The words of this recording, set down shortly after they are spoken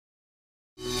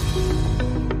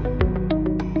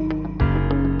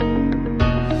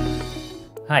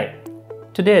Hi,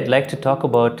 today I'd like to talk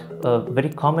about a very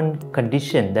common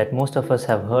condition that most of us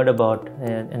have heard about,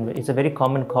 and it's a very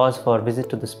common cause for visit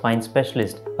to the spine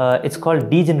specialist. It's called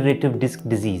degenerative disc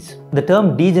disease. The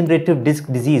term degenerative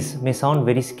disc disease may sound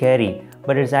very scary,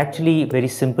 but it's actually a very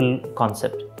simple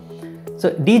concept.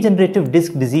 So degenerative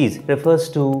disc disease refers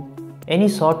to any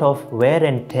sort of wear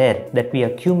and tear that we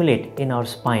accumulate in our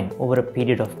spine over a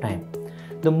period of time.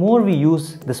 The more we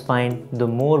use the spine, the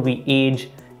more we age,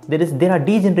 there are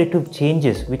degenerative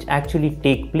changes which actually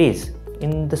take place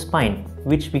in the spine,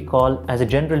 which we call as a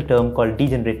general term called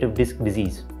degenerative disc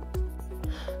disease.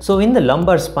 So in the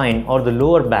lumbar spine or the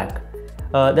lower back,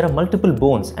 there are multiple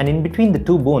bones, and in between the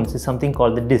two bones is something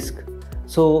called the disc.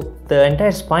 So the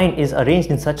entire spine is arranged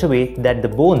in such a way that the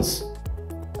bones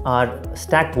are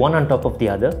stacked one on top of the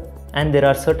other, and there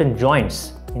are certain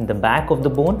joints in the back of the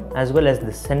bone as well as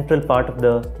the central part of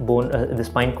the bone, the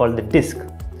spine, called the disc.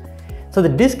 So the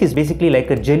disc is basically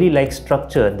like a jelly-like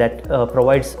structure that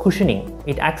provides cushioning.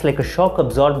 It acts like a shock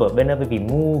absorber. Whenever we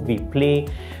move, we play,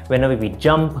 whenever we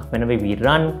jump, whenever we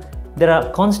run,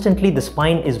 constantly the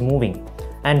spine is moving.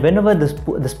 And whenever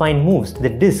the spine moves, the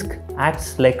disc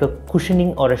acts like a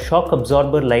cushioning or a shock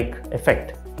absorber-like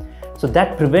effect. So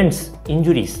that prevents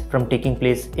injuries from taking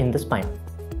place in the spine.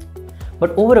 But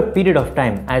over a period of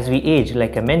time, as we age,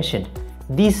 like I mentioned,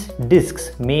 these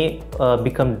discs may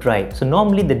become dry. So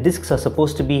normally the discs are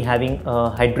supposed to be having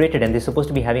hydrated, and they're supposed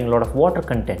to be having a lot of water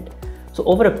content. So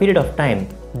over a period of time,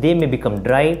 they may become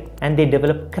dry and they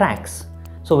develop cracks.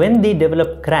 So when they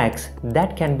develop cracks,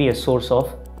 that can be a source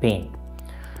of pain.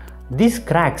 These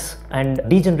cracks and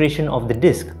degeneration of the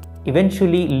disc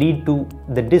eventually lead to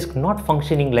the disc not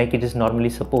functioning like it is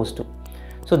normally supposed to.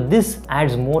 So this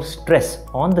adds more stress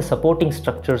on the supporting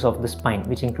structures of the spine,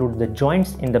 which include the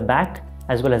joints in the back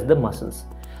as well as the muscles.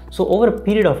 So over a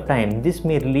period of time, this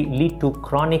may lead to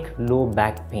chronic low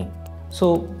back pain.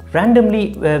 So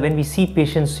randomly, when we see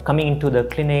patients coming into the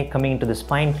clinic, coming into the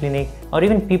spine clinic, or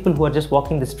even people who are just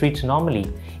walking the streets normally,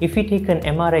 if we take an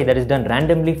MRI that is done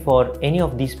randomly for any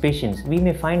of these patients, we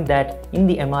may find that in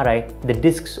the MRI, the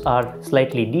discs are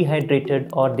slightly dehydrated,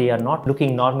 or they are not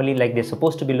looking normally like they're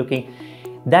supposed to be looking.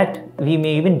 That we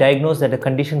may even diagnose that a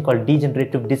condition called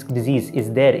degenerative disc disease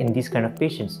is there in these kind of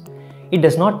patients. It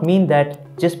does not mean that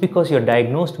just because you're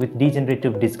diagnosed with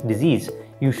degenerative disc disease,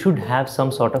 you should have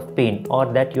some sort of pain, or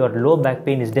that your low back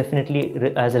pain is definitely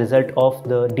as a result of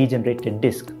the degenerated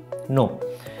disc. No.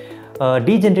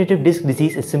 Degenerative disc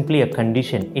disease is simply a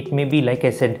condition. It may be, like I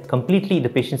said,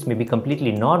 the patients may be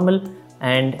completely normal,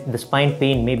 and the spine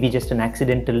pain may be just an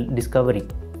accidental discovery.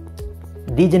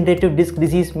 Degenerative disc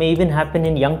disease may even happen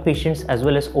in young patients as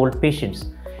well as old patients.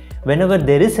 Whenever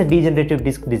there is a degenerative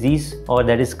disc disease, or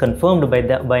that is confirmed by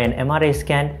an MRI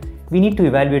scan, we need to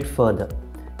evaluate further.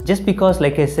 Just because,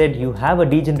 like I said, you have a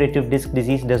degenerative disc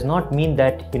disease does not mean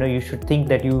that you should think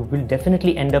that you will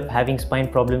definitely end up having spine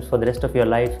problems for the rest of your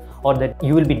life, or that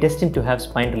you will be destined to have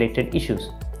spine related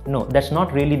issues. No, that's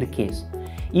not really the case.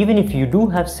 Even if you do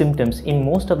have symptoms, in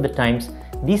most of the times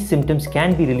these symptoms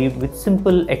can be relieved with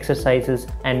simple exercises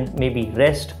and maybe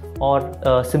rest,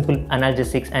 or simple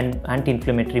analgesics and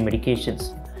anti-inflammatory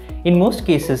medications. In most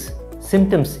cases,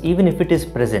 symptoms, even if it is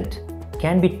present,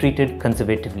 can be treated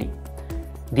conservatively.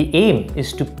 The aim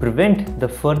is to prevent the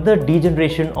further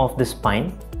degeneration of the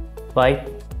spine by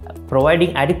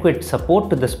providing adequate support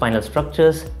to the spinal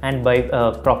structures, and by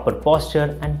proper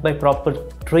posture, and by proper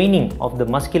training of the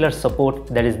muscular support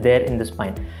that is there in the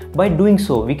spine. By doing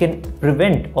so, we can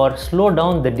prevent or slow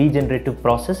down the degenerative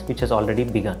process which has already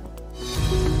begun.